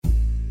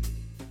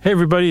Hey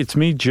everybody, it's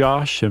me,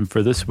 Josh, and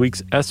for this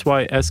week's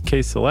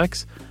SYSK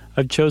Selects,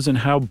 I've chosen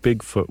How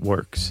Bigfoot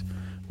Works.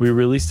 We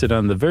released it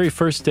on the very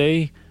first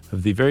day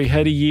of the very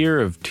heady year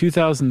of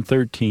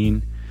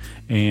 2013,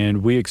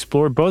 and we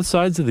explore both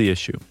sides of the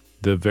issue,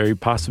 the very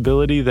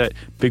possibility that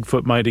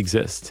Bigfoot might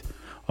exist.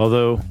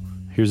 Although,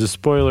 here's a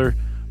spoiler,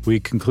 we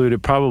conclude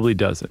it probably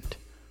doesn't.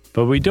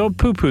 But we don't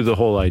poo-poo the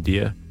whole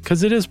idea,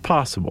 because it is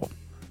possible.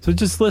 So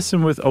just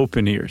listen with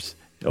open ears,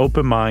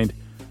 open mind,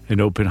 and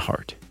open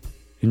heart.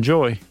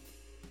 Enjoy.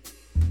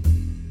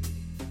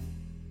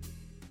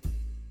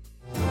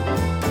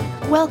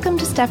 Welcome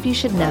to Stuff You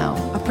Should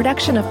Know, a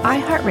production of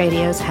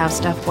iHeartRadio's How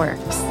Stuff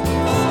Works.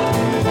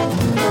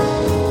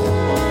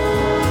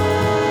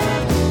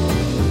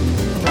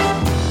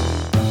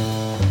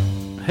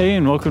 Hey,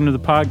 and welcome to the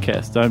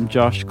podcast. I'm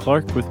Josh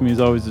Clark. With me, as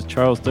always, is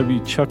Charles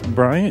W. Chuck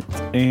Bryant,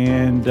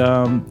 and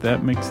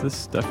that makes this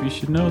Stuff You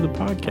Should Know, the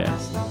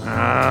podcast.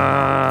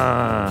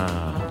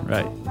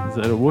 Right. Is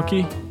that a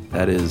Wookiee?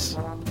 That is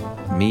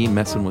me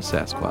messing with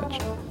Sasquatch.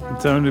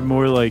 It sounded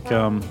more like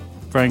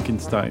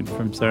Frankenstein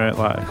from Saturday Night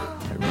Live.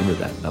 I remember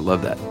that. I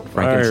love that.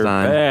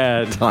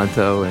 Frankenstein,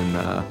 Tonto,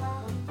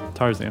 and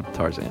Tarzan.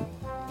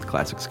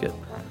 Classic skit.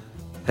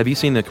 Have you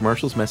seen the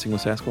commercials messing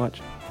with Sasquatch?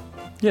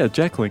 Yeah,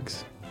 Jack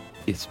Links.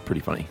 It's pretty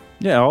funny.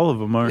 Yeah, all of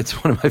them are.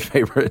 It's one of my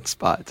favorite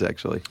spots,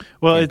 actually.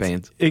 Well,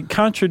 it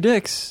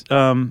contradicts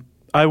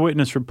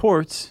eyewitness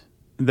reports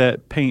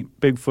that paint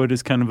Bigfoot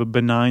as kind of a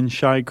benign,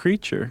 shy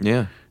creature.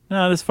 Yeah.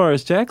 Not as far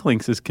as Jack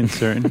Links is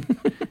concerned.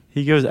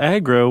 He goes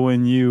aggro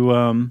when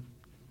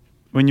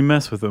you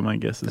mess with him, I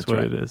guess is what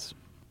it is.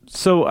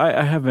 So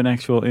I have an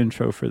actual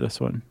intro for this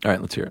one. All right,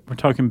 let's hear it. We're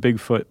talking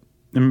Bigfoot.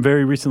 And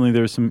very recently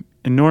there was some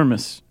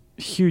enormous,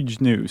 huge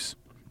news.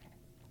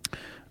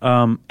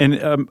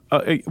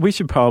 We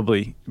should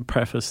probably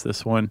preface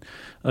this one.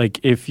 Like,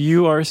 if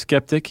you are a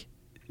skeptic,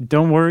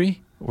 don't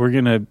worry. We're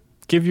going to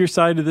give your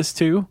side of this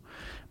too.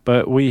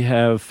 But we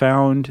have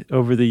found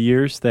over the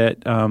years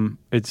that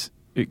it's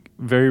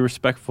very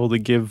respectful to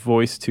give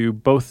voice to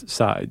both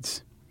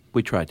sides.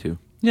 We try to.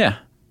 Yeah.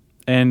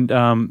 And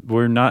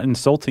we're not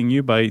insulting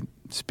you by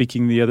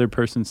speaking the other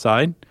person's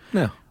side.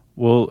 No.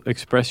 We'll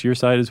express your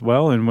side as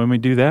well, and when we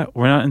do that,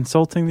 we're not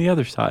insulting the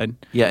other side.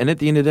 Yeah, and at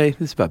the end of the day,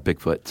 this is about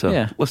Bigfoot,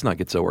 so let's not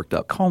get so worked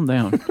up. Calm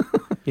down.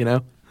 You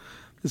know?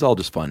 It's all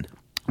just fun.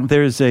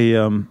 There's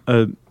a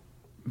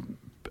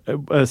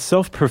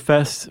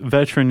self-professed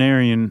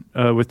veterinarian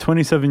with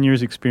 27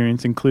 years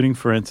experience, including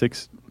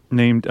forensics,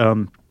 named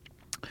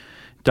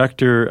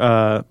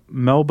Dr.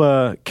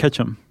 Melba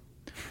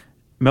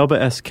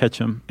S.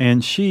 Ketchum,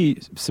 and she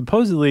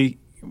supposedly,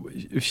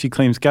 she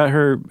claims, got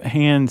her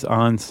hands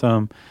on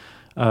some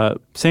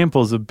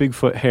samples of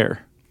Bigfoot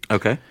hair.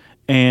 Okay.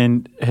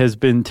 And has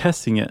been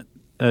testing it,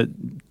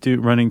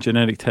 running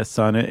genetic tests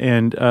on it,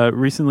 and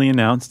recently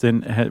announced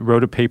and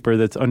wrote a paper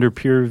that's under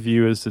peer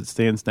review as it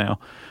stands now,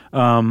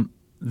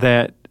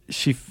 that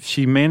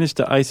she managed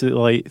to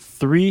isolate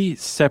 3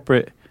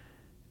 separate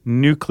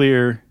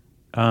nuclear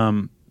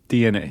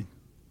DNA.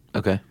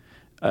 Okay.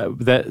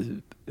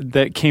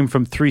 That came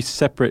from 3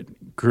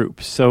 separate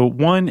groups. So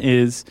one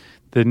is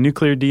the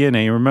nuclear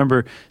DNA.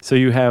 Remember, so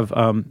you have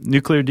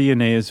nuclear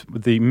DNA is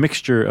the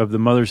mixture of the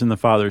mother's and the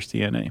father's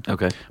DNA.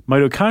 Okay.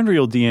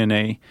 Mitochondrial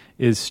DNA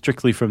is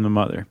strictly from the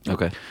mother.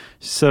 Okay.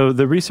 So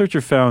the researcher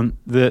found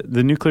that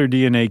the nuclear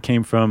DNA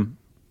came from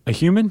a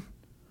human,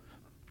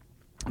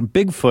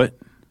 Bigfoot,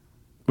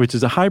 which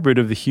is a hybrid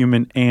of the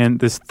human, and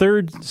this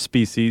third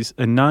species,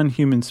 a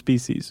non-human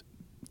species.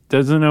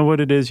 Doesn't know what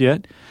it is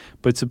yet,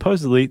 but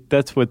supposedly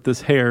that's what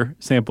this hair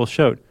sample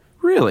showed.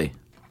 Really?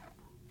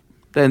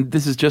 Then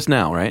this is just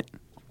now, right?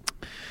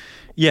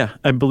 Yeah,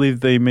 I believe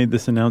they made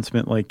this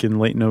announcement like in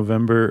late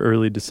November,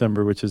 early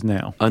December, which is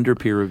now. Under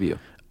peer review.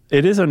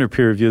 It is under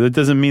peer review. That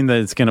doesn't mean that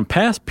it's going to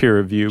pass peer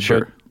review,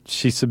 sure. But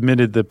she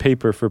submitted the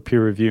paper for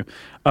peer review.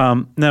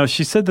 Now,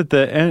 she said that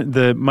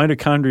the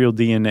mitochondrial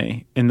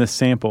DNA in the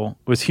sample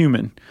was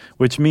human,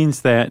 which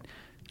means that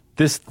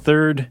this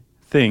third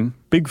thing,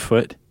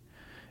 Bigfoot,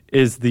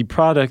 is the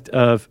product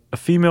of a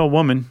female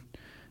woman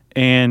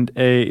and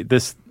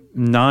this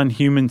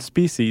non-human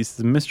species,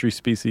 the mystery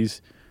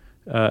species,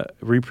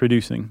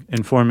 reproducing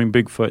and forming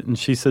Bigfoot. And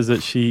she says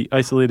that she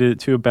isolated it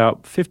to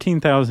about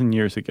 15,000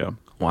 years ago.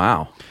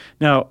 Wow.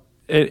 Now,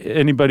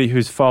 anybody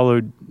who's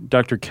followed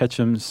Dr.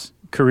 Ketchum's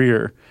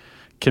career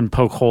can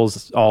poke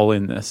holes all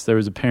in this. There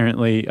was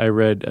apparently, I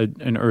read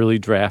an early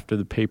draft of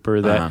the paper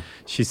that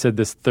she said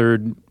this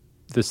third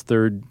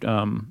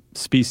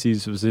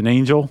species was an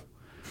angel.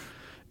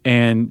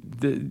 And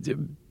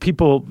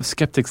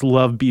skeptics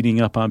love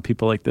beating up on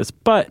people like this.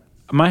 But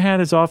my hat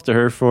is off to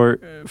her for,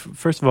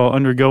 first of all,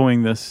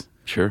 undergoing this.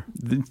 Sure.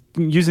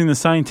 Using the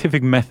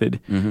scientific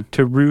method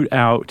to root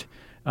out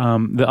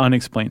the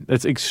unexplained.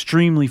 That's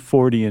extremely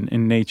Fordian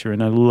in nature,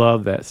 and I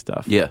love that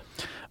stuff. Yeah.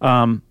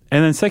 And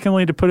then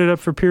secondly, to put it up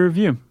for peer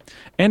review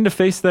and to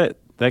face that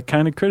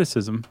kind of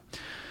criticism.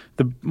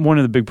 One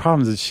of the big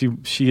problems is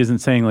she isn't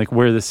saying like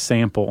where this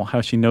sample,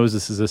 how she knows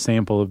this is a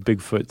sample of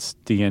Bigfoot's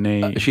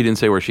DNA. She didn't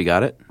say where she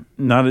got it?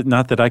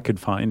 Not that I could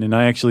find, and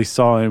I actually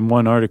saw in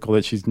one article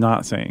that she's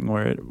not saying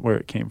where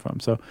it came from.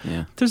 So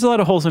there's a lot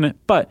of holes in it.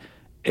 But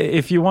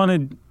if you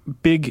wanted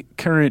big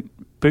current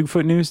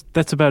Bigfoot news,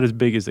 that's about as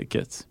big as it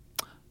gets.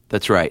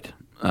 That's right.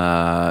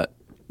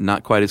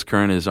 Not quite as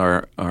current as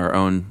our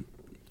own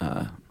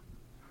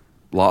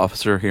law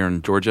officer here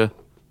in Georgia.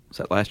 Was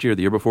that last year or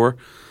the year before?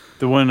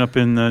 The one up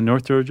in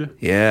North Georgia?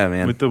 Yeah,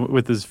 man.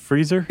 With his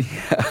freezer?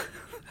 Yeah.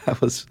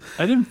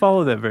 I didn't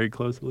follow that very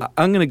closely.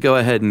 I'm going to go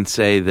ahead and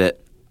say that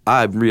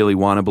I really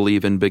want to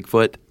believe in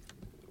Bigfoot,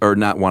 or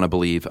not want to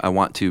believe. I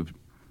want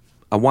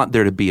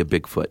there to be a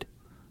Bigfoot.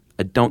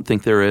 I don't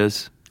think there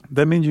is.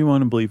 That means you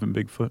want to believe in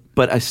Bigfoot.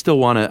 But I still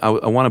want to.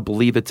 I want to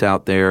believe it's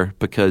out there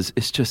because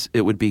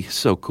it would be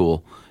so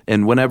cool.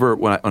 And when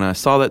I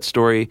saw that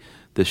story,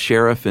 the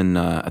sheriff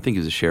I think he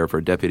was a sheriff or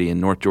a deputy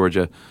in North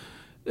Georgia.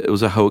 It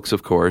was a hoax,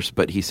 of course,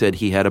 but he said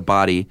he had a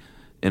body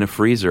in a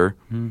freezer,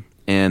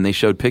 and they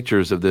showed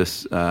pictures of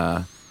this.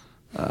 It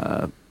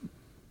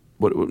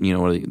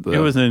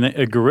was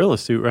a gorilla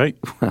suit, right?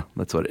 Well,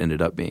 that's what it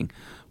ended up being,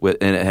 and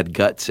it had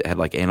guts. It had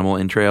like animal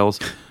entrails,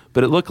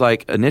 but it looked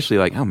like initially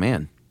like, oh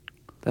man,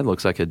 that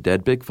looks like a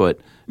dead Bigfoot.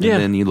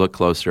 And then you look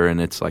closer,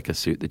 and it's like a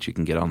suit that you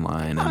can get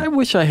online. I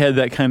wish I had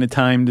that kind of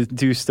time to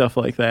do stuff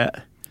like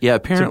that. Yeah,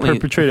 apparently to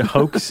perpetrate a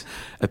hoax.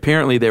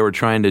 Apparently, they were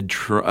trying to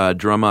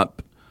drum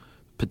up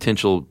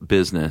potential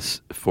business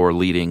for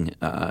leading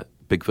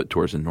Bigfoot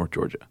tours in North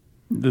Georgia.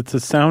 That's a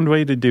sound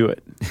way to do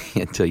it.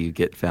 Until you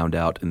get found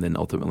out and then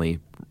ultimately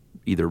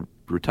either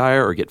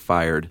retire or get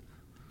fired.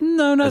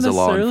 No, not as a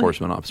necessarily. law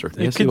enforcement officer.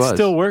 It could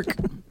still work.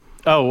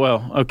 Oh,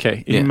 well,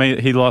 okay. Yeah.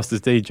 He lost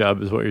his day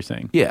job is what you're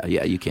saying. Yeah,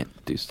 you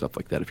can't do stuff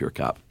like that if you're a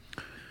cop.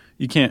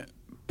 You can't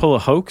pull a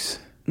hoax?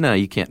 No,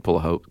 you can't pull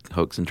a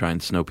hoax and try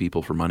and snow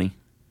people for money.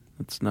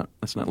 That's not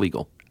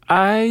legal.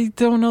 I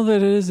don't know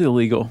that it is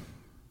illegal.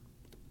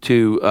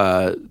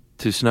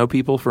 To snow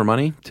people for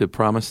money, to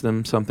promise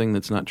them something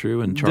that's not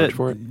true and charge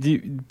for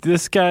it?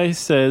 This guy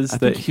says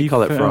that he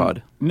call it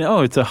fraud.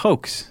 No, it's a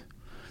hoax.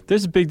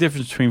 There's a big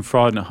difference between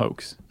fraud and a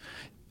hoax.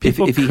 If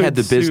he had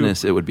the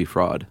business, it would be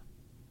fraud.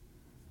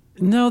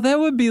 No, that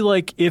would be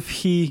like if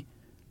he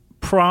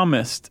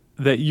promised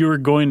that you were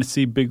going to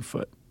see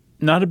Bigfoot.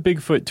 Not a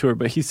Bigfoot tour,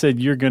 but he said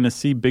you're going to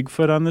see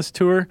Bigfoot on this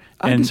tour,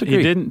 and disagree.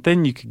 He didn't.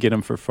 Then you could get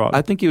him for fraud.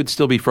 I think it would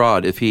still be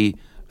fraud if he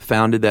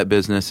founded that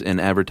business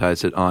and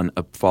advertised it on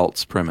a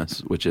false premise,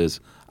 which is,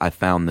 I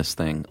found this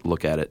thing,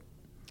 look at it.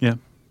 Yeah,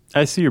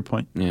 I see your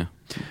point. Yeah,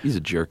 he's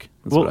a jerk.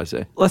 That's what I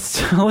say.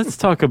 Let's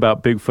talk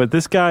about Bigfoot.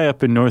 This guy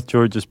up in North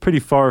Georgia is pretty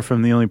far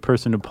from the only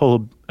person to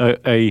pull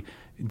a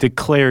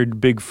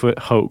declared Bigfoot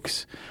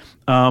hoax.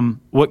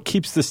 What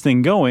keeps this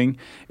thing going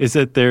is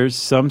that there's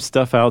some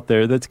stuff out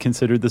there that's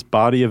considered this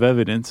body of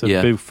evidence of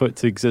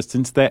Bigfoot's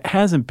existence that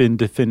hasn't been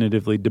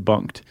definitively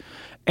debunked.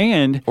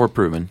 Or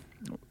proven.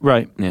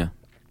 Right. Yeah.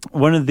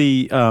 One of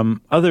the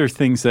other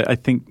things that I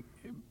think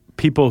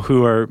people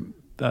who are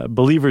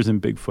believers in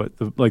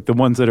Bigfoot, like the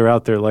ones that are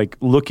out there like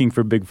looking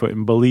for Bigfoot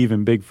and believe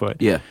in Bigfoot.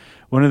 Yeah.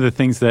 One of the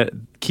things that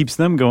keeps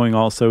them going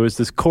also is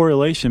this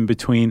correlation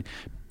between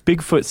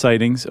Bigfoot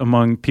sightings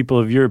among people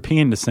of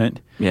European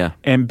descent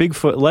and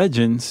Bigfoot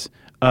legends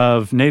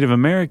of Native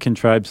American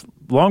tribes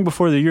long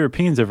before the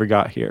Europeans ever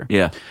got here.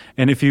 Yeah.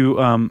 And if you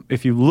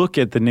look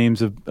at the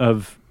names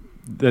of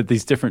that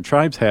these different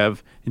tribes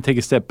have and take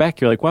a step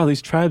back, you're like, wow,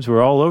 these tribes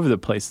were all over the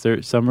place.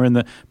 Some are in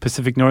the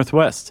Pacific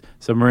Northwest,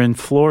 some are in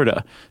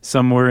Florida,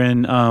 some were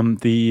in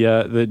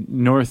the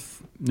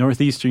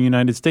northeastern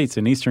United States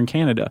and eastern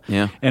Canada.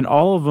 Yeah. And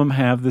all of them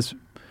have this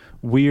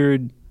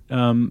weird,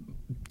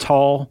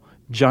 tall,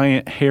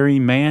 giant, hairy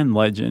man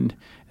legend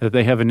that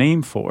they have a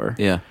name for.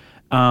 Yeah.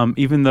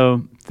 Even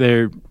though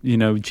they're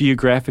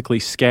geographically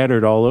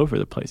scattered all over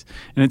the place,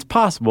 and it's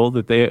possible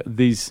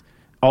that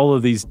all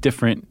of these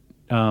different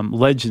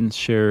legends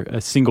share a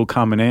single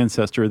common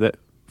ancestor that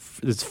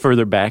is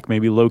further back,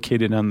 maybe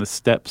located on the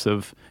steppes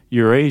of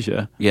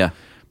Eurasia. Yeah.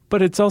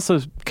 But it's also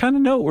kind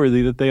of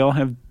noteworthy that they all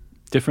have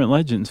different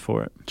legends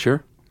for it.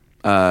 Sure.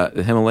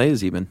 The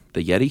Himalayas, even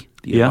the Yeti,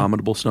 the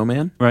abominable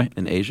snowman, right,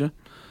 in Asia,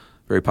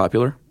 very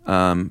popular.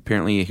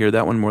 Apparently, you hear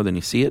that one more than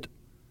you see it.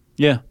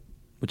 Yeah,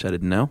 which I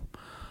didn't know.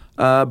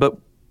 But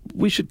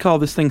we should call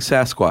this thing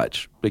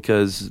Sasquatch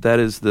because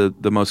that is the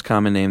most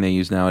common name they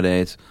use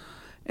nowadays.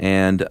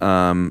 And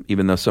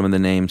even though some of the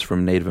names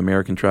from Native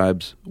American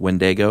tribes,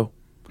 Wendigo,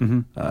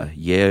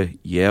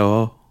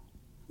 Yeo,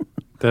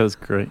 that was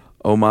great.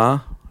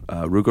 Oma,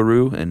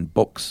 Rougarou, and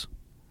Box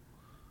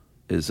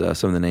is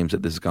some of the names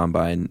that this has gone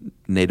by in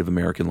Native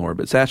American lore.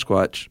 But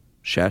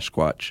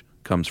Sasquatch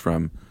comes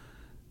from,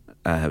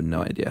 I have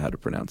no idea how to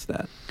pronounce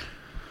that.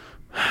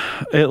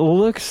 It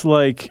looks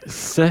like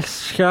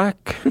Seshak.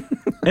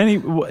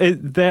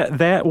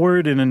 That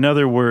word and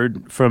another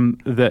word from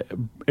the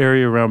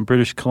area around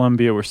British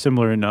Columbia were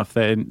similar enough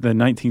that in the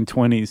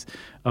 1920s,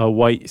 a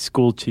white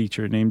school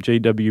teacher named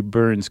J.W.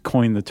 Burns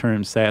coined the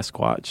term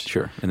Sasquatch.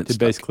 Sure, and it's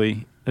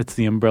basically that's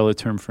the umbrella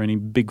term for any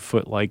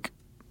Bigfoot-like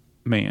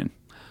man.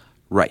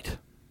 Right.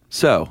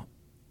 So,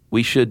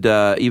 We should,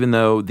 even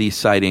though these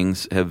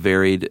sightings have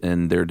varied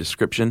in their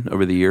description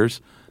over the years,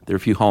 there are a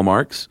few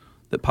hallmarks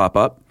that pop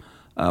up.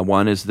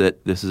 One is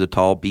that this is a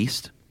tall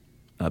beast,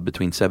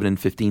 between 7 and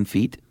 15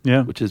 feet.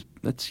 Yeah.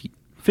 That's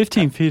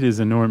 15 feet is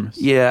enormous.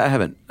 Yeah, I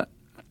haven't.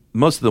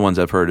 Most of the ones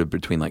I've heard are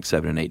between like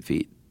 7 and 8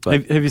 feet.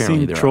 But have you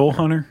seen Troll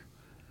Hunter?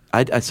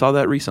 I saw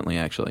that recently,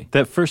 actually.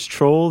 That first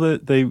troll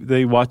that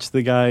they watched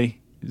the guy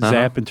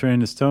zap and turn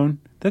into stone,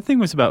 that thing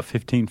was about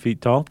 15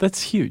 feet tall.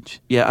 That's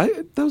huge. Yeah,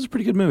 that was a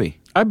pretty good movie.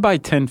 I'd buy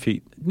 10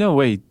 feet. No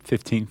way,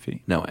 15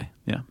 feet. No way.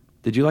 Yeah.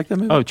 Did you like that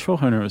movie? Oh, Troll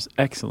Hunter was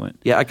excellent.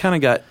 Yeah, it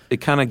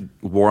kind of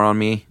wore on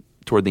me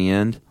toward the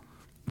end.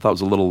 I thought it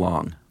was a little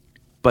long,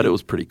 but it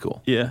was pretty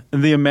cool. Yeah,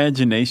 and the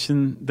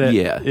imagination that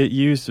it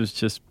used was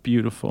just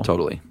beautiful.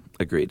 Totally.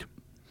 Agreed.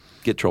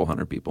 Get Troll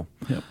Hunter, people.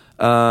 Yep.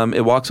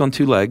 It walks on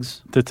 2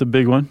 legs. That's a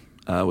big one.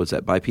 Was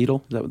that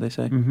bipedal? Is that what they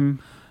say?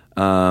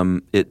 Mm-hmm.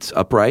 It's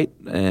upright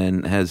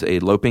and has a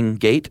loping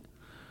gait.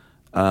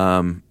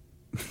 You've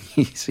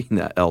seen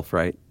that Elf,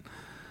 right?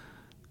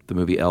 The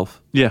movie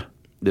Elf? Yeah.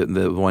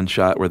 The one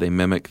shot where they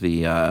mimic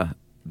the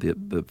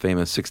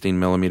famous 16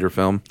 millimeter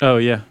film. Oh,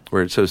 yeah.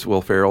 Where it shows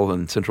Will Ferrell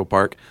in Central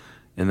Park,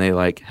 and they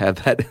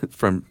have that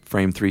from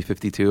frame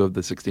 352 of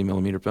the 16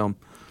 millimeter film.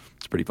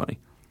 It's pretty funny.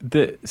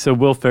 So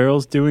Will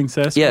Ferrell's doing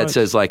Sasquatch? Yeah, it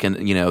says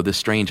this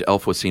strange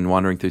elf was seen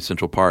wandering through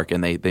Central Park,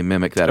 and they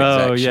mimic that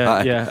exact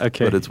shot. Oh, yeah,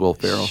 okay. But it's Will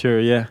Ferrell. Sure,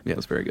 yeah. Yeah,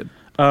 it's very good.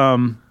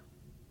 And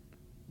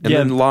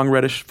then long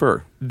reddish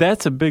fur.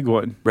 That's a big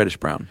one. Reddish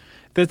brown.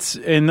 That's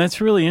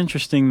really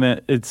interesting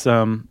that it's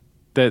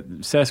that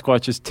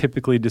Sasquatch is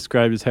typically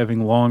described as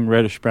having long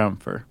reddish brown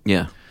fur.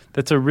 Yeah.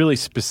 That's a really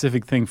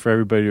specific thing for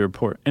everybody to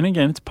report. And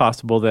again, it's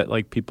possible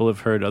that people have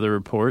heard other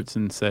reports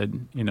and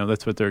said,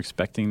 that's what they're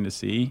expecting to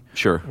see.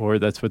 Sure. Or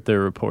that's what they're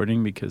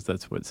reporting because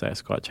that's what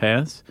Sasquatch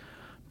has.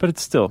 But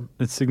it's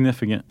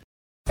significant.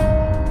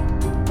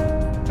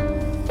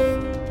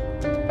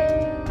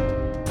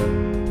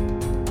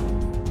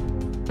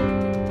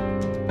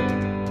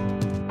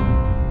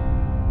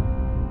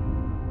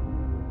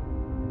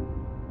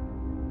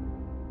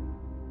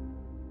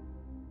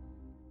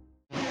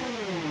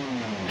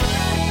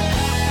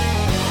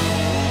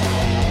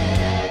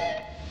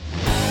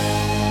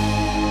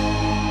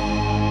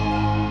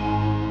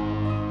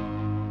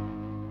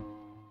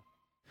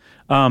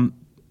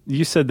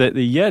 You said that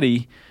the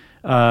Yeti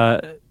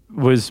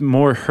was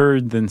more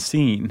heard than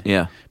seen.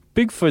 Yeah.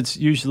 Bigfoot's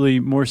usually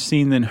more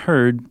seen than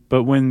heard,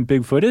 but when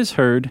Bigfoot is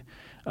heard,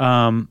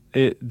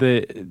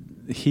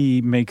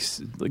 he makes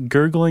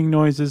gurgling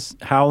noises,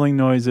 howling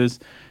noises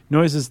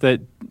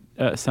that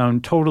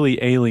sound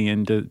totally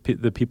alien to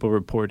the people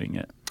reporting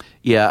it.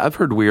 Yeah, I've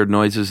heard weird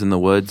noises in the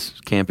woods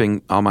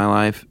camping all my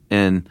life,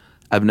 and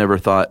I've never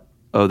thought,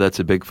 oh, that's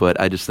a Bigfoot.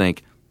 I just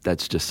think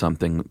that's just some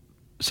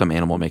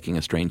animal making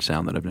a strange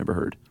sound that I've never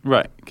heard.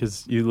 Right,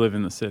 because you live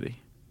in the city.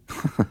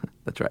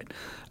 That's right.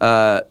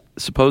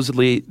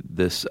 Supposedly,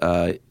 this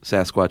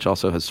Sasquatch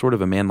also has sort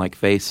of a man-like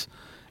face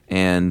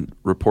and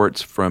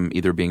reports from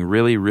either being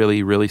really,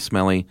 really, really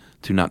smelly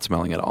to not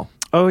smelling at all.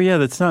 Oh, yeah,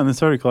 that's not in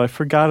this article. I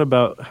forgot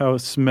about how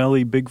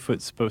smelly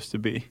Bigfoot's supposed to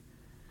be.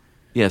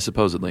 Yeah,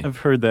 supposedly. I've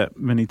heard that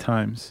many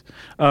times.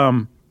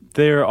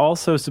 They're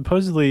also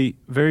supposedly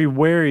very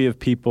wary of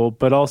people,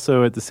 but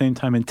also at the same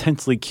time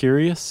intensely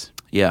curious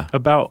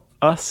about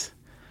us.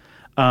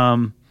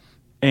 And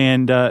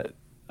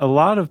a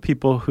lot of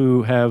people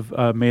who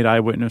have made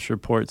eyewitness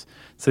reports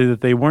say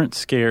that they weren't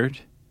scared,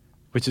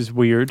 which is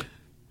weird.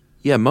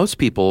 Yeah, most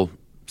people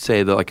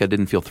say that, I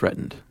didn't feel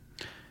threatened.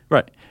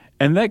 Right.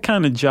 And that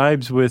kind of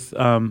jibes with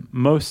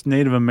most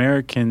Native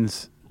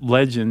Americans'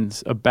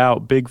 legends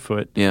about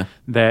Bigfoot. Yeah.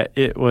 That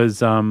it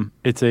was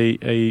it's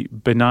a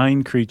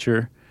benign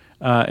creature,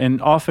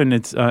 and often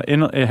it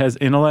has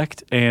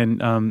intellect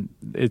and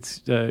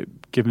it's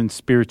given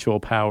spiritual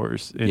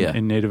powers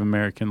in Native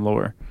American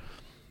lore.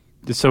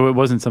 So it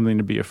wasn't something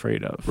to be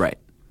afraid of. Right.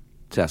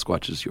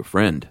 Sasquatch is your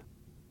friend.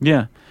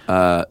 Yeah.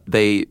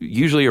 They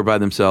usually are by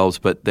themselves,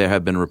 but there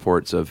have been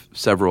reports of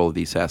several of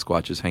these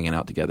Sasquatches hanging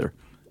out together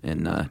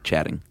and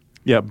chatting.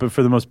 Yeah, but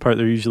for the most part,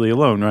 they're usually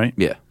alone, right?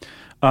 Yeah.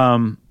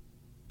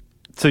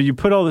 So you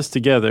put all this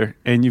together,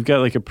 and you've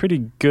got a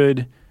pretty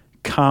good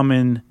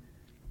common...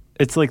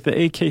 It's like the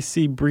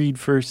AKC breed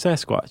for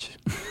Sasquatch.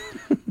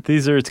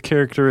 These are its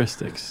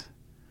characteristics.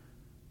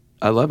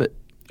 I love it.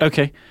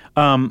 Okay.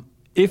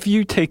 If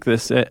you take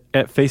this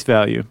at face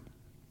value,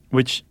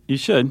 which you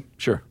should.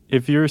 Sure.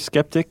 If you're a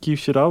skeptic, you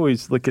should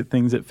always look at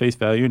things at face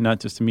value and not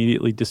just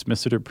immediately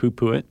dismiss it or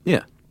poo-poo it.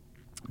 Yeah.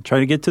 Try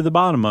to get to the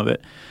bottom of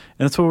it.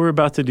 And that's what we're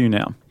about to do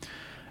now.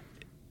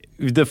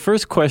 The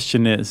first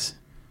question is,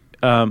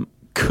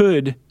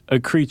 could a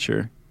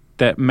creature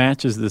that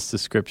matches this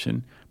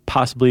description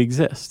possibly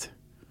exist?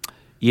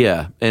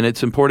 Yeah, and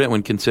it's important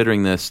when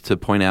considering this to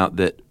point out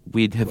that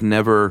we have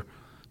never,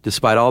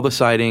 despite all the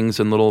sightings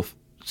and little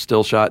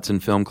still shots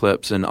and film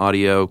clips and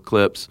audio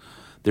clips,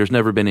 there's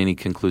never been any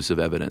conclusive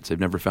evidence. They've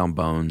never found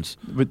bones.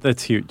 But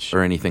that's huge.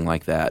 Or anything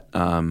like that.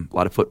 A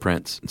lot of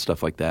footprints and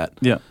stuff like that.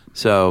 Yeah.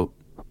 So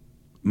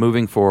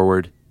moving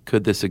forward,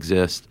 could this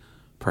exist?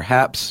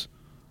 perhaps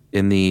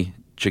in the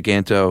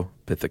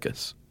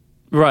Gigantopithecus.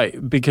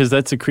 Right, because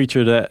that's a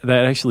creature that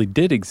actually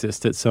did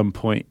exist at some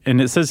point.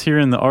 And it says here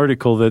in the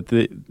article that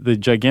the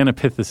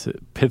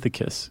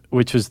Gigantopithecus,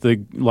 which was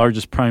the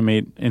largest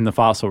primate in the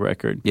fossil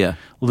record,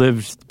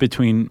 lived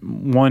between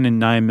 1 and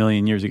 9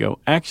 million years ago.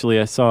 Actually,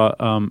 I saw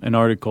an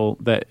article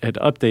that had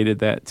updated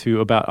that to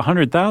about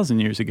 100,000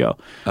 years ago,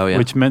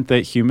 which meant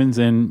that humans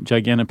and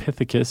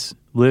Gigantopithecus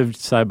lived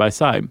side by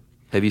side.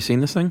 Have you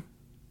seen this thing?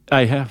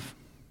 I have.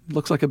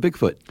 Looks like a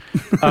Bigfoot.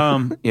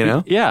 You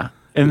know? Yeah.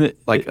 And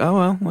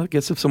I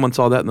guess if someone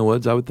saw that in the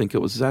woods, I would think it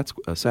was a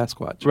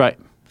Sasquatch. Right.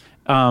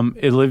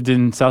 It lived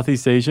in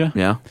Southeast Asia.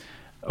 Yeah.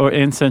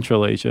 And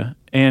Central Asia.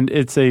 And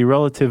it's a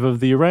relative of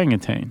the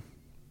orangutan.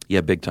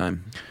 Yeah, big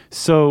time.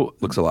 So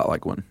looks a lot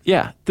like one.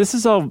 Yeah. This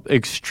is all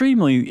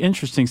extremely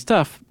interesting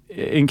stuff,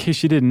 in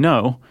case you didn't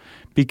know,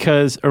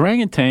 because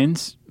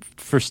orangutans,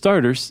 for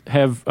starters,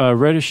 have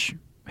reddish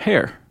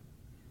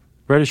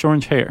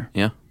orange hair.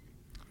 Yeah.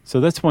 So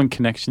that's one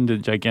connection to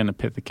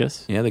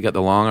Gigantopithecus. Yeah, they got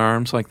the long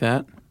arms like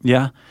that.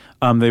 Yeah.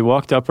 They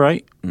walked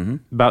upright,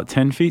 about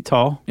 10 feet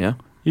tall. Yeah.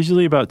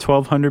 Usually about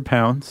 1,200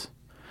 pounds.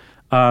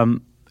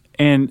 And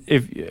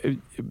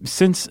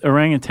since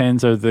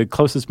orangutans are the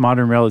closest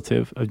modern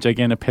relative of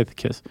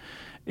Gigantopithecus,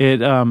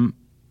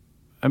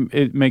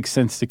 it makes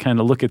sense to kind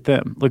of look at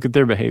them, look at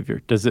their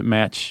behavior. Does it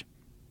match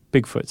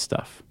Bigfoot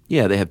stuff?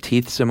 Yeah, they have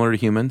teeth similar to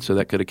humans, so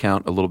that could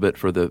account a little bit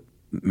for the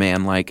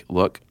man-like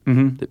look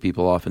that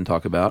people often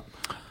talk about.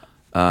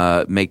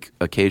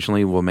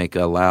 Occasionally will make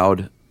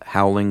loud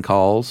howling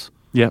calls.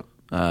 Yep.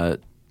 That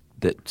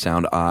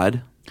sound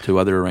odd to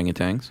other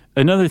orangutans.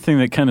 Another thing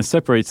that kind of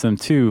separates them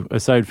too,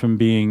 aside from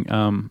being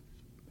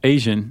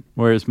Asian,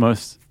 whereas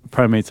most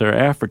primates are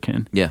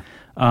African,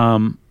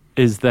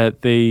 is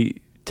that they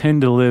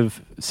tend to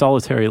live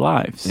solitary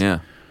lives.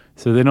 Yeah.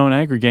 So they don't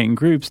aggregate in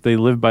groups. They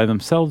live by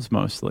themselves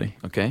mostly.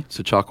 Okay.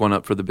 So chalk one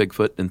up for the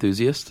Bigfoot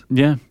enthusiast.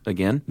 Yeah.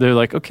 Again. They're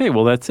like, okay,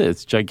 well, that's it.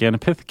 It's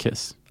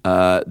Gigantopithecus.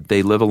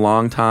 They live a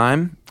long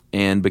time,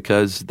 and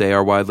because they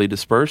are widely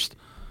dispersed,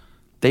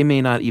 they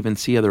may not even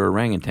see other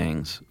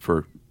orangutans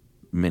for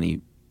many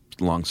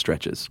long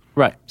stretches.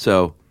 Right.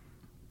 So,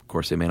 of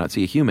course, they may not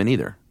see a human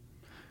either.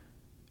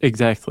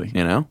 Exactly.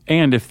 You know?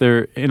 And if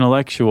they're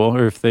intellectual,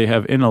 or if they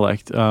have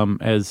intellect,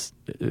 as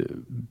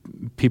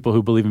people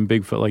who believe in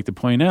Bigfoot like to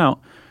point out,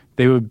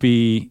 they would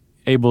be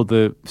able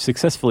to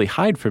successfully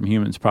hide from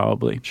humans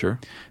probably. Sure.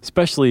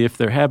 Especially if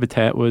their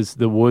habitat was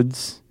the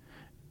woods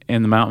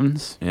and the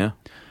mountains. Yeah.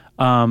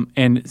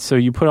 And so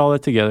you put all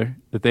that together,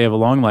 that they have a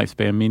long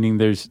lifespan, meaning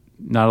there's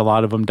not a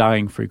lot of them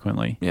dying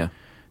frequently. Yeah.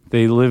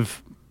 They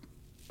live,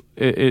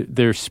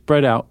 they're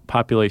spread out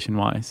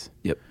population-wise.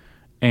 Yep.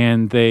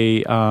 And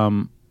they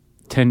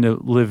tend to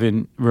live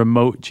in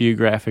remote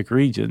geographic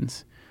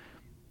regions.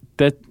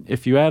 That,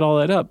 if you add all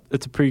that up,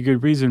 that's a pretty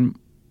good reason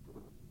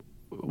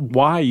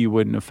why you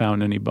wouldn't have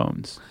found any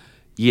bones.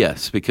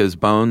 Yes, because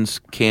bones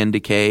can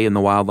decay in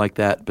the wild like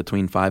that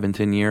between 5 and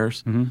 10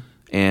 years. Mm-hmm.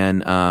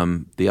 And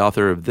the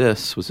author of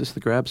this, was this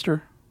the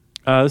Grabster?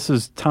 This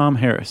is Tom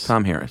Harris.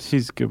 Tom Harris.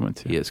 He's a good one,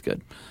 too. He is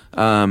good.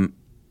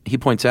 He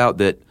points out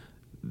that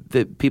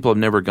people have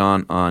never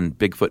gone on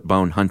Bigfoot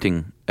bone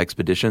hunting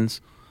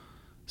expeditions.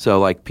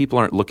 So, people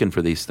aren't looking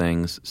for these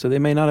things, so they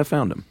may not have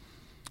found them.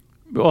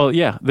 Well,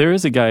 yeah, there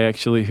is a guy,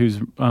 actually, who's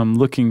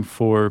looking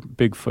for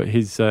Bigfoot.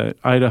 He's an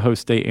Idaho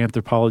State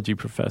anthropology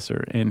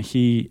professor, and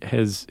he's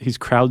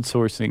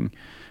crowdsourcing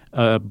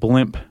a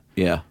blimp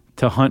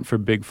to hunt for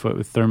Bigfoot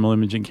with thermal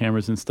imaging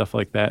cameras and stuff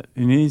like that.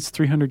 And he needs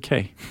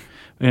 $300K.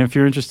 And if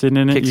you're interested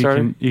in it,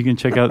 you can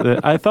check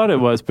out I thought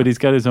it was, but he's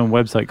got his own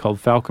website called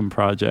Falcon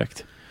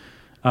Project.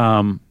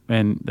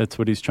 And that's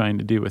what he's trying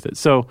to do with it.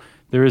 So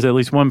there is at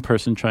least one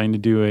person trying to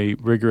do a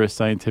rigorous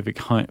scientific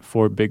hunt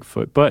for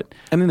Bigfoot. But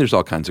I mean, there's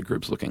all kinds of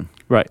groups looking.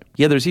 Right.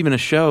 Yeah, there's even a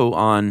show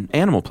on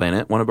Animal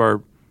Planet, one of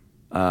our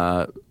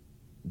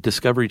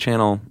Discovery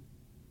Channel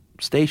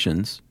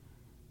stations.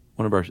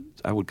 One of our,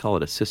 I would call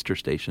it a sister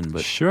station,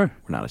 but sure,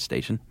 we're not a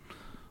station.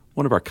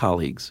 One of our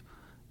colleagues.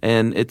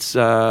 And it's,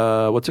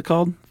 what's it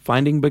called?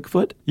 Finding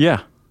Bigfoot?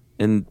 Yeah.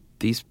 And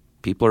these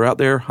people are out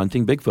there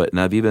hunting Bigfoot.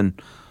 And I've even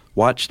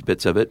watched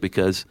bits of it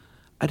because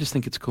I just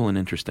think it's cool and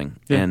interesting.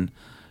 Yeah. And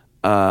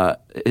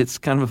it's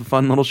kind of a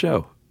fun little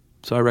show.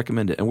 So I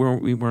recommend it. And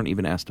we weren't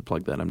even asked to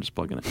plug that. I'm just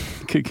plugging it.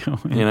 Good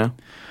going. You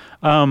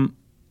know?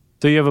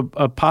 So you have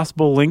a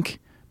possible link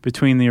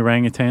between the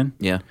orangutan.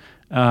 Yeah.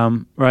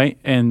 Right,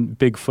 and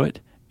Bigfoot,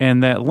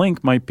 and that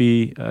link might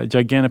be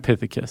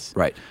Gigantopithecus.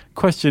 Right.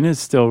 Question is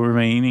still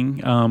remaining.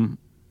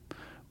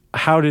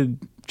 How did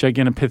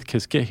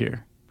Gigantopithecus get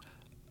here?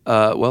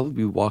 Well,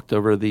 we walked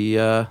over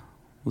the,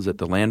 was it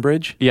the land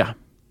bridge? Yeah.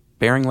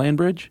 Bering Land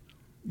Bridge?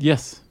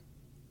 Yes.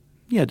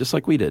 Yeah, just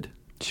like we did.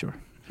 Sure.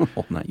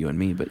 Well, not you and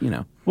me, but you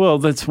know. Well,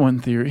 that's one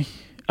theory.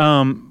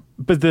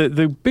 But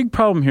the big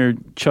problem here,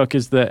 Chuck,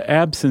 is the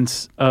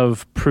absence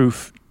of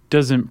proof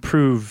doesn't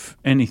prove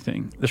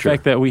anything. The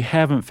fact that we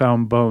haven't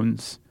found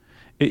bones,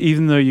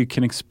 even though you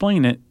can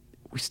explain it,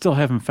 we still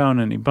haven't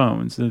found any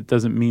bones. It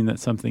doesn't mean that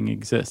something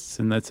exists,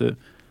 and that's a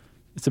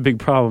It's a big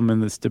problem in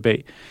this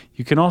debate.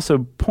 You can also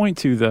point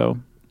to, though,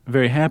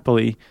 very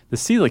happily, the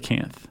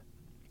coelacanth,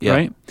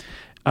 right?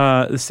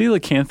 The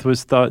coelacanth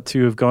was thought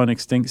to have gone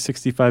extinct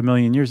 65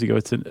 million years ago.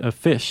 It's a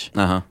fish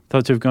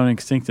thought to have gone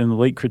extinct in the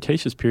late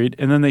Cretaceous period,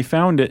 and then they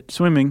found it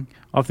swimming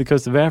off the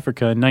coast of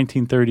Africa in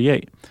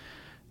 1938.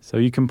 So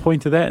you can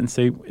point to that and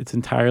say it's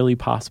entirely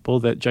possible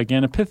that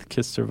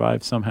Gigantopithecus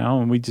survived somehow,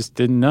 and we just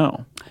didn't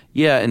know.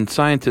 Yeah, and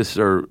scientists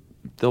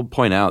they'll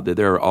point out that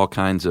there are all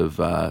kinds of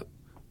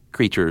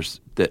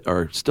creatures that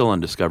are still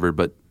undiscovered,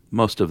 but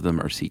most of them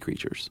are sea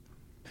creatures.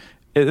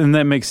 And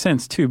that makes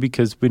sense, too,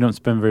 because we don't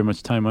spend very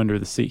much time under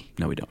the sea.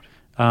 No, we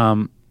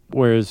don't.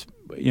 Whereas,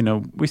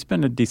 we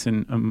spend a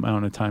decent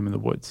amount of time in the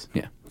woods.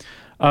 Yeah.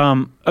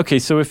 Okay,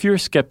 so if you're a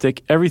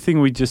skeptic,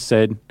 everything we just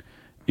said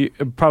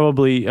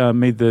probably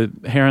made the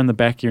hair on the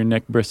back of your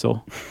neck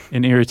bristle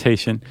in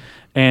irritation.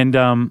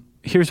 And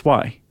here's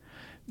why.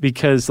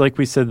 Because, like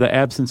we said, the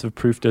absence of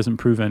proof doesn't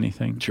prove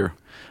anything. Sure.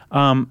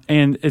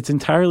 And it's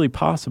entirely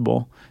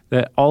possible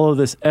that all of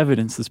this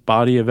evidence, this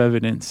body of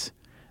evidence,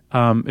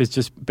 is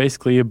just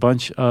basically a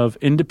bunch of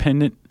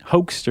independent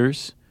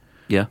hoaxsters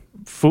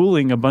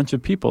fooling a bunch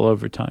of people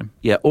over time.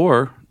 Yeah,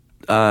 or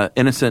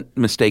innocent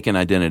mistaken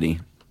identity.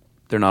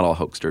 They're not all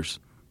hoaxsters.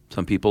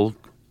 Some people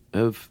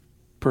have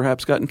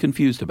perhaps gotten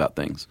confused about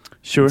things.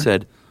 Sure. And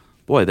said,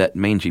 boy, that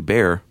mangy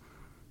bear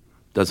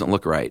doesn't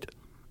look right.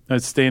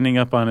 It's standing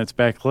up on its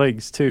back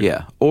legs, too.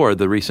 Yeah, or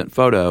the recent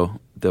photo,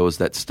 there was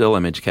that still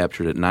image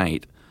captured at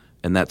night,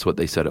 and that's what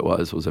they said it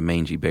was a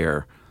mangy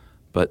bear.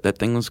 But that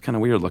thing was kind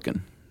of weird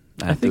looking.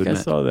 I think I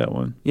saw that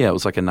one. Yeah, it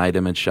was like a night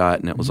image shot,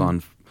 and it was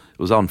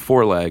on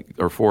four leg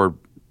or four.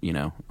 I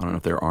don't know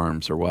if they're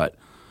arms or what.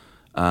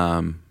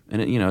 And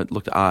it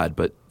looked odd,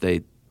 but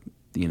they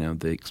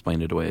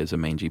explained it away as a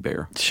mangy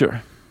bear.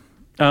 Sure.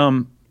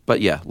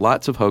 But yeah,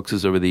 lots of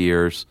hoaxes over the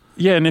years.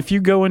 Yeah, and if you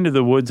go into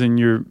the woods and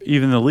you're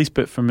even the least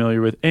bit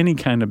familiar with any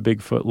kind of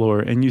Bigfoot lore,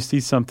 and you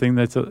see something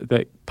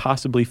that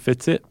possibly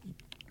fits it,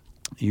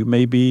 you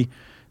may be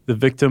the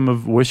victim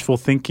of wishful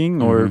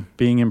thinking or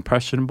being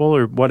impressionable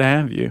or what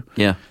have you.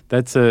 Yeah.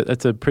 That's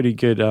a pretty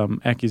good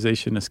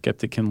accusation a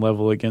skeptic can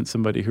level against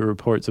somebody who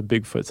reports a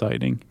Bigfoot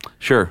sighting.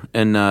 Sure.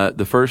 And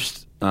the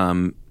first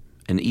and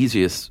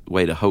easiest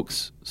way to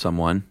hoax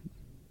someone,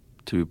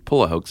 to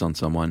pull a hoax on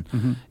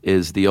someone,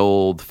 is the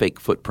old fake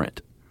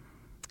footprint.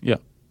 Yeah.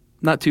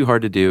 Not too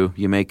hard to do.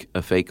 You make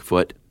a fake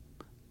foot,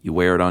 you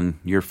wear it on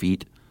your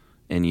feet,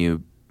 and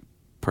you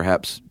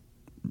perhaps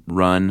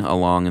run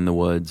along in the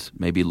woods,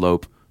 maybe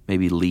lope,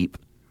 maybe leap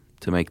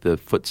to make the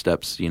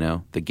footsteps,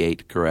 the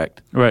gait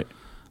correct. Right.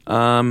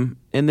 And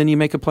then you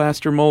make a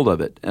plaster mold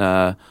of it.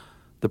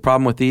 The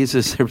problem with these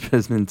is there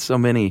has been so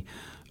many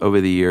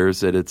over the years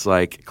that it's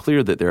like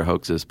clear that they're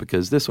hoaxes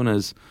because this one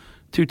has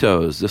 2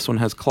 toes, this one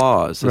has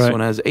claws, this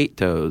one has 8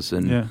 toes,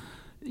 and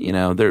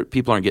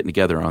people aren't getting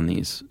together on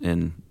these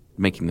and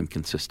making them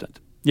consistent.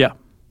 Yeah.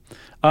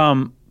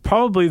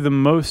 Probably the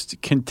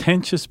most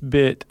contentious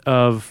bit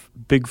of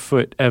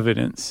Bigfoot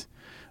evidence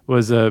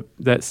was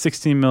that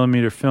 16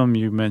 millimeter film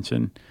you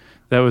mentioned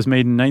that was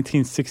made in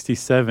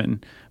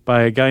 1967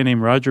 by a guy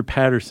named Roger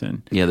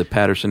Patterson. Yeah, the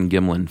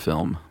Patterson-Gimlin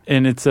film.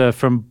 And it's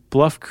from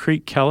Bluff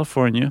Creek,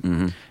 California.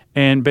 Mm-hmm.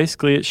 And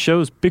basically it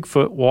shows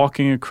Bigfoot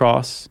walking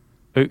across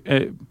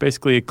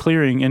basically a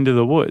clearing into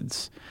the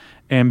woods.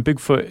 And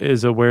Bigfoot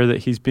is aware that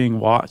he's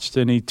being watched,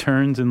 and he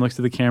turns and looks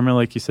at the camera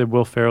like you said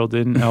Will Ferrell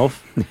did in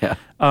Elf. Yeah.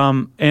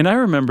 And I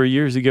remember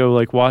years ago,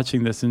 like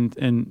watching this,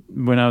 and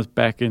when I was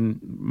back in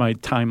my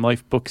Time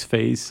Life books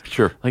phase,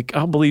 sure, like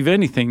I'll believe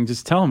anything,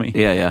 just tell me.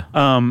 Yeah.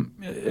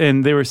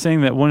 And they were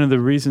saying that one of the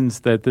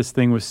reasons that this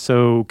thing was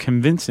so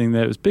convincing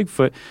that it was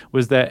Bigfoot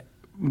was that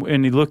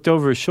when he looked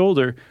over his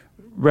shoulder,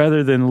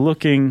 rather than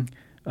looking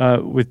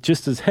with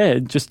just his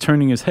head, just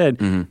turning his head,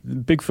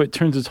 Bigfoot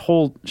turns his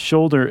whole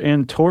shoulder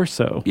and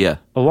torso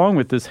along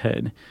with his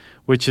head,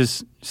 which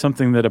is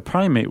something that a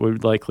primate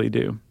would likely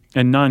do.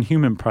 A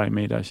non-human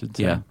primate, I should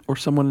say. Yeah, or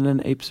someone in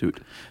an ape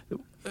suit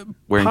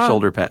wearing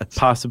shoulder pads.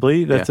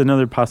 Possibly. That's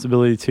another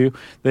possibility, too.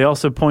 They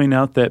also point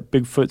out that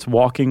Bigfoot's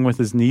walking with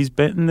his knees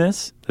bent in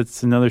this.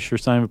 That's another sure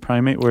sign of a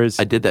primate, whereas...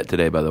 I did that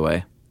today, by the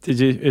way. Did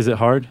you? Is it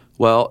hard?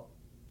 Well,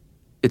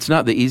 it's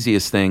not the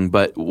easiest thing,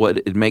 but what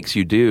it makes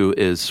you do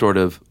is sort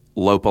of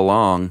lope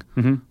along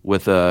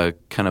with a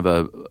kind of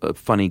a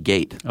funny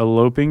gait. A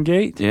loping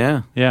gait?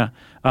 Yeah. Yeah.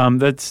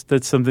 That's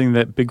something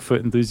that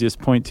Bigfoot enthusiasts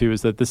point to,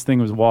 is that this thing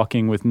was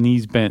walking with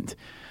knees bent.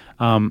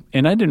 And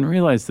I didn't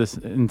realize this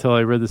until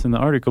I read this in the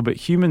article, but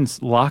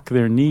humans lock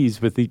their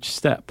knees with each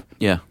step.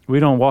 Yeah. We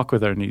don't walk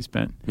with our knees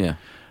bent. Yeah.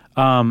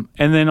 And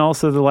then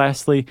also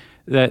lastly,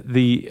 that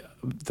the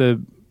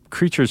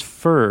creature's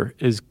fur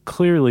is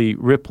clearly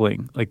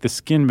rippling, like the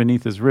skin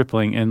beneath is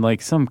rippling, and like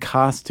some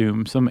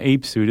costume, some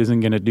ape suit isn't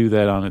going to do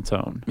that on its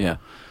own. Yeah.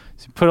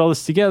 So you put all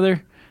this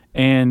together,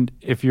 and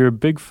if you're a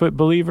Bigfoot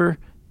believer,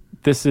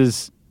 this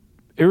is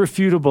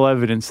irrefutable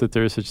evidence that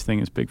there is such a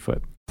thing as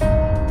Bigfoot.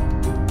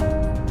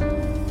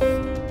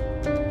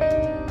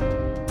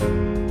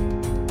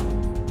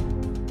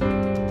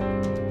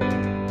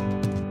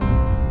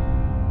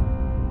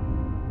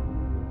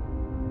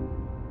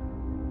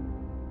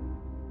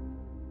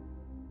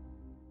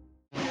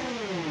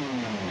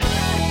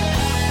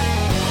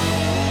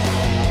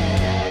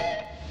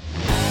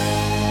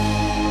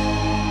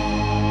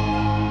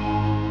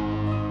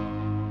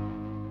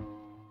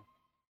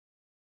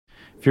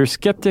 if you're a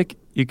skeptic,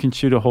 you can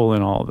shoot a hole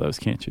in all of those,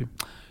 can't you?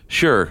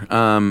 Sure.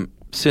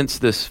 Since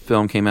this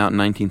film came out in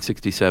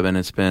 1967,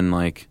 it's been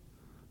like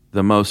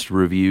the most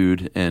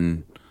reviewed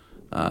and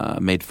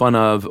made fun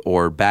of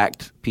or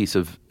backed piece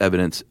of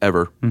evidence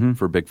ever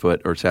for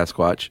Bigfoot or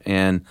Sasquatch.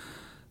 And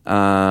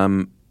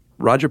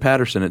Roger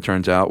Patterson, it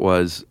turns out,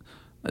 was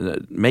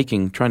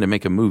trying to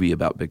make a movie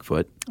about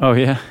Bigfoot. Oh,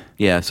 yeah?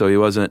 Yeah, so he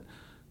wasn't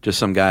just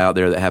some guy out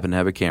there that happened to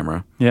have a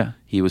camera. Yeah.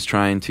 He was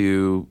trying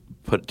to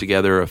put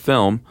together a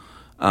film.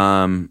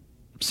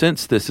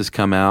 Since this has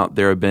come out,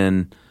 there have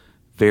been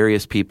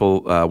various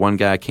people. One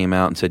guy came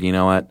out and said, you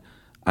know what?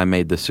 I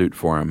made the suit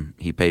for him.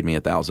 He paid me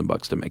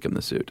 $1,000 to make him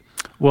the suit.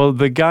 Well,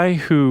 the guy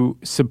who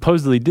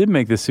supposedly did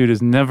make the suit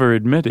has never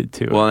admitted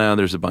to it. Well, now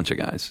there's a bunch of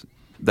guys.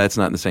 That's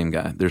not the same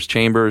guy. There's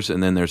Chambers,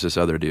 and then there's this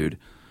other dude.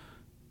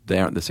 They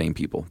aren't the same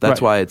people.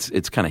 That's why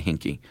it's kind of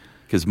hinky,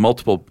 because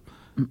multiple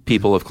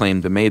people have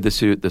claimed to made the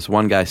suit. This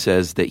one guy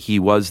says that he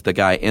was the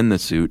guy in the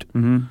suit,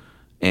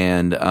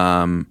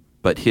 and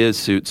but his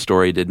suit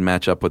story didn't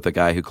match up with the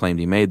guy who claimed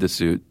he made the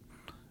suit.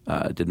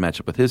 Didn't match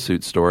up with his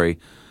suit story.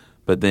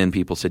 But then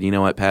people said, you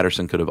know what,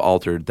 Patterson could have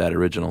altered that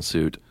original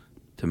suit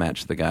to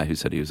match the guy who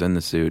said he was in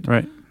the suit.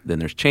 Right. Then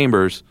there's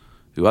Chambers,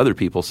 who other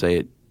people say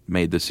it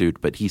made the suit,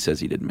 but he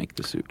says he didn't make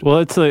the suit. Well,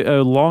 it's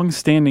a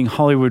long-standing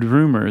Hollywood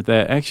rumor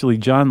that actually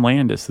John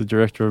Landis, the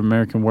director of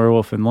American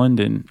Werewolf in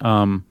London,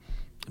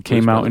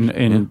 came out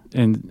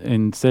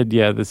and said,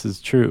 yeah, this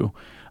is true.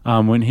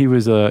 When he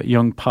was a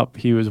young pup,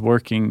 he was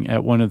working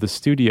at one of the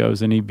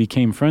studios, and he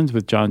became friends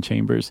with John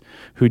Chambers,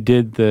 who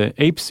did the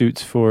ape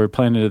suits for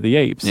Planet of the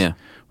Apes,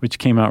 which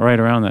came out right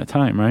around that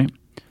time, right?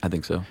 I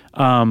think so.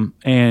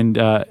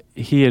 And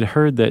he had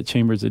heard that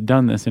Chambers had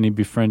done this, and he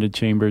befriended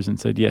Chambers and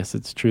said, yes,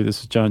 it's true,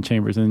 this is John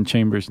Chambers. And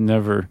Chambers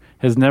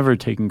has never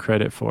taken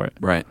credit for it.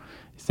 Right.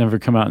 He's never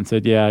come out and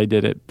said, yeah, I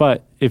did it.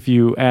 But if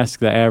you ask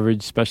the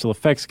average special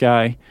effects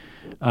guy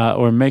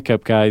or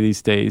makeup guy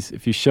these days,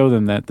 if you show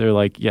them that, they're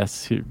like,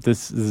 yes,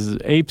 this is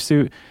an ape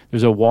suit.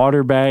 There's a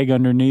water bag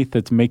underneath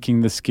that's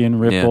making the skin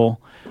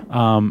ripple.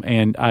 Yeah.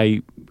 And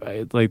I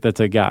like, that's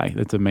a guy.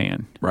 That's a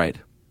man. Right.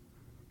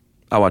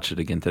 I watched it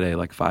again today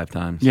like 5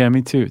 times. Yeah,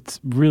 me too. It's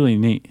really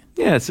neat.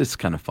 Yeah, it's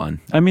kind of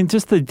fun. I mean,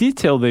 just the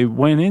detail they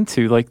went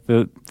into, like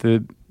the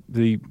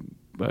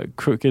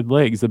crooked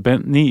legs, the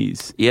bent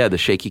knees. Yeah, the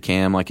shaky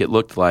cam, like it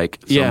looked like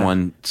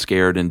someone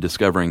scared and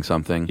discovering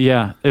something.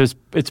 Yeah, it's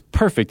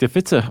perfect. If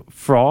it's a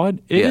fraud,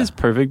 it is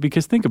perfect,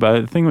 because think about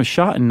it. The thing was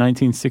shot in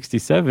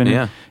 1967.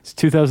 Yeah. It's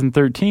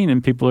 2013,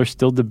 and people are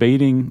still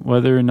debating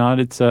whether or not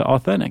it's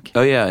authentic.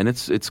 Oh, yeah, and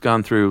it's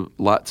gone through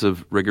lots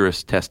of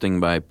rigorous testing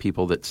by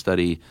people that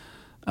study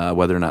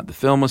whether or not the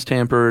film was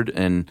tampered,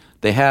 and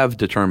they have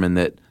determined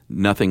that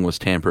nothing was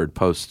tampered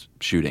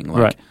post-shooting.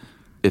 Like, right.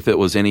 If it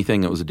was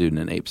anything, it was a dude in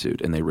an ape suit,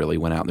 and they really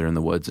went out there in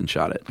the woods and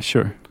shot it.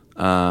 Sure.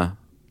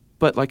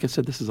 But like I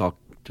said, this is all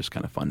just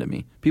kind of fun to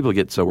me. People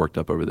get so worked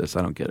up over this.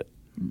 I don't get it.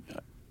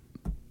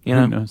 You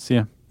know? Who knows?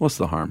 Yeah. What's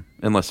the harm?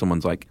 Unless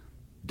someone's like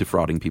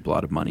defrauding people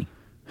out of money.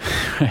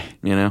 Right.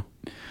 You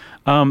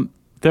know?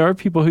 There are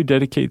people who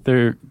dedicate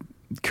their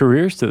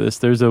careers to this.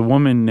 There's a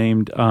woman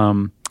named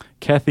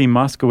Kathy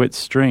Moskowitz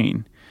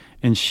Strain,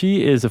 and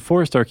she is a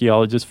forest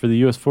archaeologist for the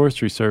U.S.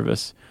 Forestry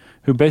Service,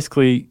 who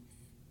basically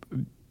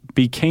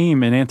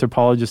became an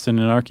anthropologist and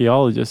an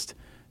archaeologist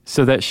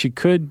so that she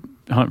could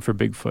hunt for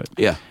Bigfoot.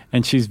 Yeah.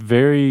 And she's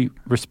very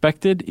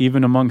respected,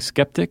 even among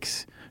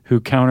skeptics who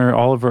counter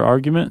all of her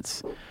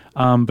arguments.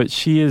 But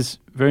she is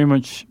very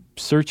much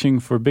searching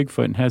for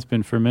Bigfoot and has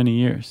been for many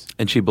years.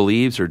 And she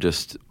believes, or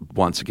just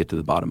wants to get to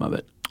the bottom of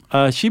it?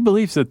 She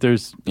believes that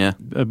there's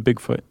a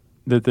Bigfoot,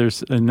 that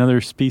there's another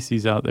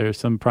species out there,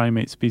 some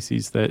primate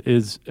species that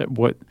is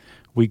what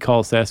we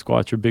call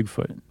Sasquatch or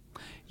Bigfoot.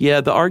 Yeah,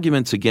 the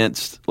arguments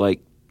against,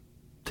 like,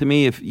 to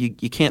me, if you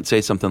can't say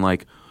something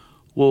like,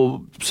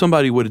 well,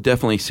 somebody would have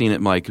definitely seen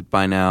it like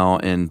by now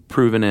and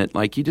proven it.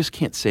 Like, you just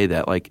can't say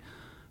that. Like,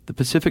 the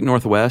Pacific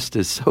Northwest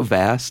is so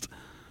vast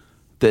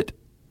that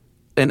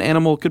an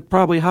animal could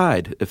probably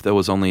hide if there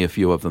was only a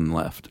few of them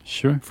left.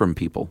 Sure. From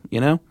people,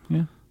 you know?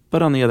 Yeah.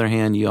 But on the other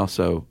hand, you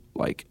also,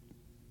 like,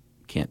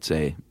 can't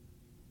say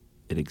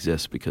it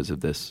exists because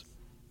of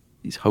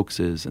these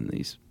hoaxes and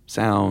these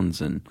sounds,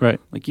 and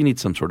like, you need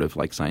some sort of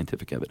like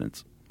scientific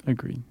evidence.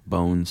 Agreed.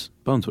 Bones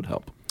would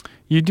help.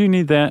 You do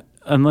need that,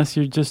 unless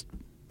you're just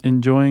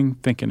enjoying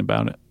thinking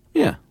about it.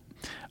 Yeah.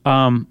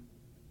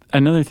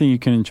 Another thing you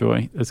can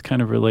enjoy that's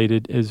kind of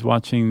related is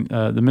watching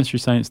the Mystery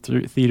Science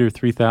Theater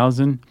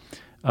 3000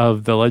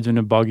 of The Legend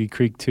of Boggy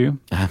Creek 2.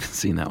 I haven't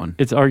seen that one.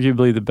 It's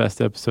arguably the best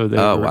episode they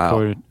ever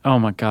recorded. Oh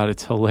my God,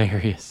 it's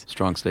hilarious.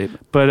 Strong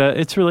statement. But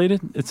it's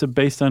related. It's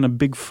based on a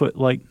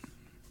Bigfoot-like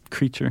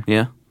creature.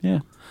 Yeah? Yeah.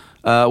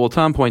 Well,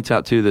 Tom points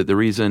out, too, that the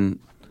reason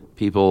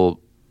people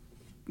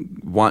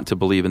want to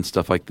believe in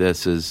stuff like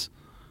this is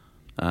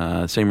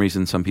the same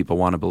reason some people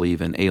want to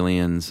believe in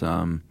aliens,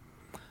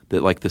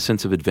 that like the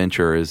sense of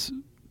adventure is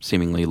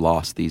seemingly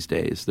lost these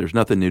days. There's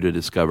nothing new to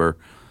discover.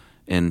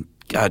 And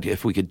God,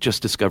 if we could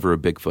just discover a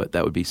Bigfoot,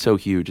 that would be so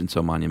huge and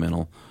so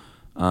monumental.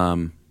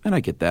 And I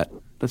get that.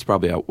 That's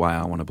probably why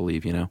I want to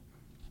believe, Yeah.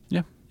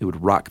 It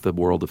would rock the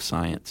world of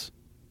science.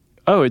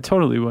 Oh, it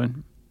totally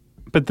would.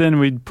 But then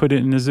we'd put it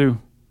in a zoo.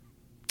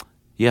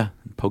 Yeah,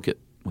 and poke it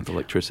with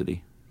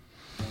electricity.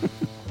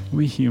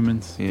 We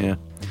humans. Yeah.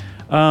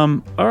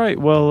 All right,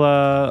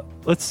 well,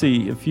 let's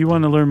see. If you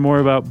want to learn more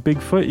about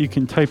Bigfoot, you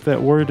can type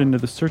that word into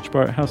the search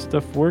bar at How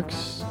Stuff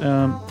Works.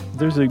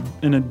 There's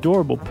an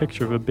adorable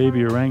picture of a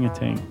baby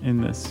orangutan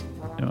in this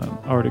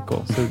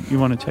article, so you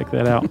want to check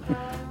that out.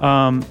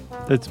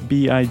 That's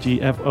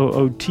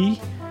Bigfoot,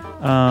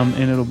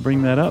 and it'll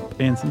bring that up.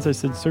 And since I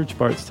said search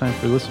bar, it's time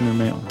for listener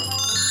mail.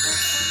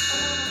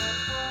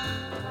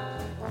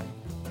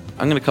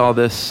 I'm going to call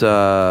this,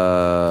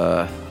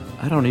 I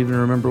don't even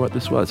remember what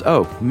this was.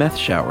 Oh, meth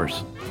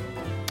showers.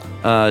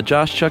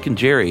 Josh, Chuck, and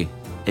Jerry,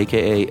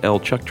 a.k.a. L.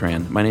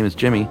 Chucktran. My name is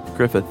Jimmy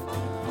Griffith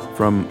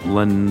from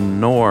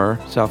Lenoir,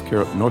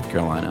 North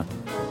Carolina.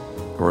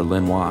 Or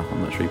Lenoir,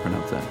 I'm not sure you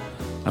pronounce that.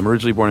 I'm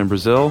originally born in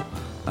Brazil,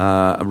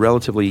 a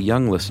relatively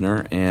young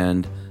listener,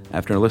 and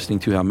after listening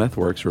to How Meth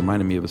Works,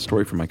 reminded me of a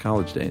story from my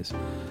college days.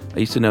 I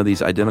used to know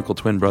these identical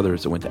twin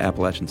brothers that went to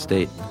Appalachian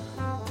State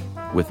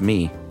with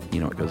me. You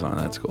know what goes on in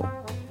that school.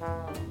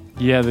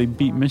 Yeah, they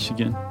beat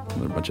Michigan.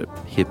 They're a bunch of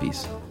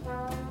hippies,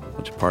 a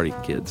bunch of party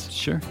kids.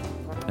 Sure.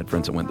 I had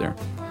friends that went there.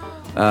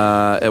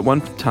 At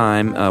one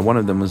time, one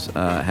of them was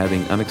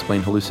having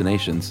unexplained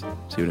hallucinations,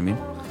 see what I mean?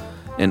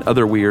 And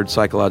other weird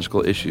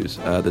psychological issues.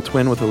 The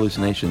twin with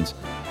hallucinations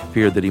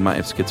feared that he might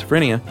have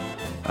schizophrenia,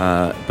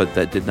 but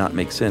that did not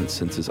make sense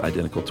since his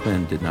identical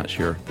twin did not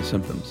share the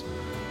symptoms.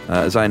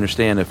 As I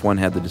understand, if one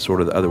had the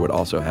disorder, the other would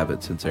also have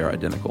it since they are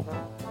identical.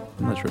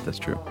 I'm not sure if that's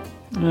true.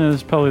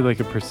 There's probably like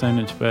a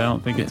percentage, but I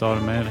don't think it's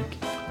automatic.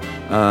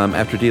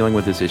 After dealing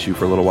with this issue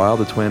for a little while,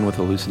 the twin with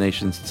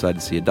hallucinations decided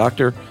to see a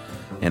doctor,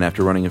 and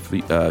after running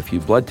a few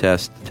blood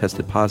tests,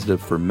 tested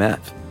positive for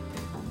meth.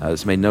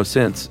 This made no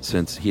sense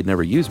since he had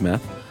never used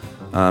meth.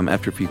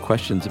 After a few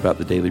questions about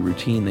the daily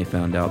routine, they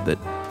found out that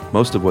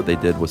most of what they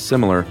did was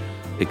similar,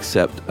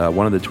 except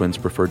one of the twins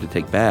preferred to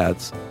take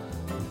baths,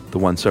 the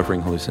one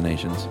suffering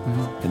hallucinations,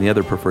 and the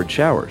other preferred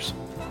showers.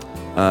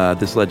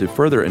 This led to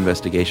further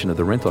investigation of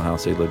the rental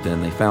house they lived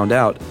in. They found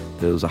out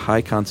that there was a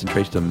high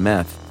concentration of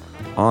meth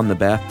on the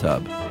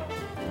bathtub,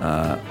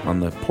 on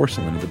the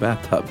porcelain of the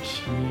bathtub,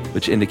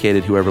 which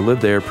indicated whoever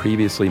lived there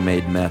previously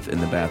made meth in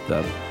the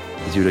bathtub.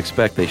 As you would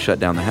expect, they shut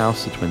down the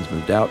house. The twins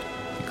moved out.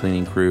 The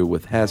cleaning crew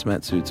with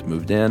hazmat suits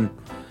moved in.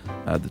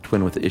 The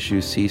twin with the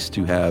issues ceased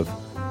to have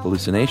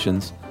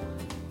hallucinations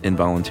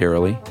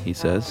involuntarily, he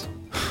says.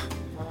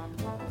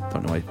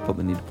 Don't know why I felt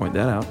the need to point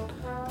that out.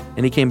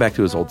 And he came back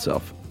to his old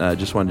self.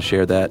 Just wanted to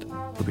share that.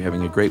 Hope you're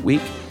having a great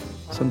week.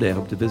 Someday I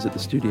hope to visit the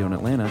studio in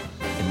Atlanta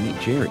and meet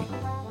Jerry.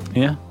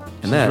 Yeah,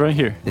 and that right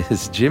here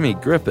is Jimmy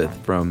Griffith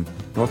from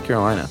North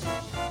Carolina,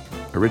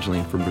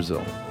 originally from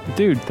Brazil.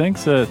 Dude,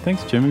 thanks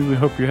Jimmy. We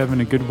hope you're having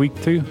a good week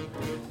too.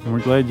 And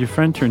we're glad your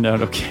friend turned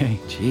out okay.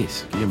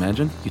 Jeez, can you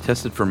imagine? You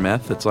tested for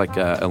meth. It's like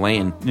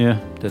Elaine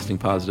testing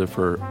positive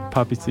for...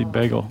 Poppy seed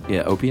bagel.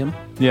 Yeah, opium?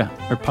 Yeah,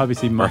 or poppy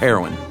seed muffin. Or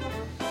heroin.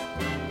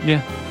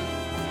 Yeah.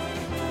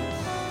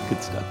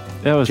 Good stuff.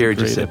 That was Jerry a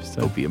great just said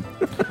episode. opium.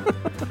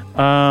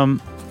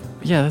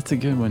 Yeah, that's a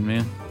good one,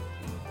 man.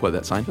 What,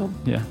 that Seinfeld?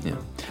 Yeah. Yeah.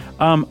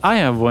 I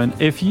have one.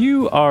 If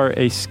you are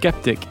a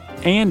skeptic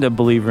and a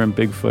believer in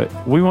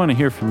Bigfoot, we want to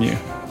hear from you.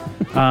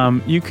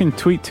 You can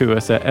tweet to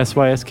us at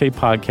SYSK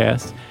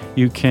Podcast.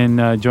 You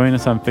can join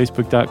us on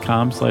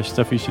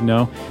Facebook.com/Stuff You Should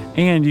Know.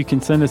 And you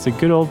can send us a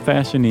good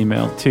old-fashioned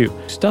email to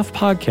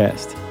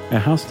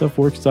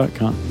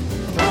stuffpodcast@howstuffworks.com.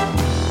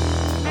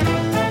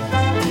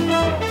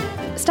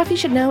 Stuff You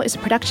Should Know is a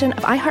production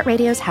of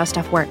iHeartRadio's How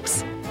Stuff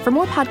Works. For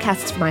more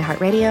podcasts from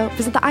iHeartRadio,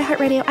 visit the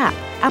iHeartRadio app,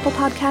 Apple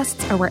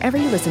Podcasts, or wherever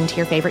you listen to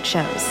your favorite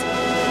shows.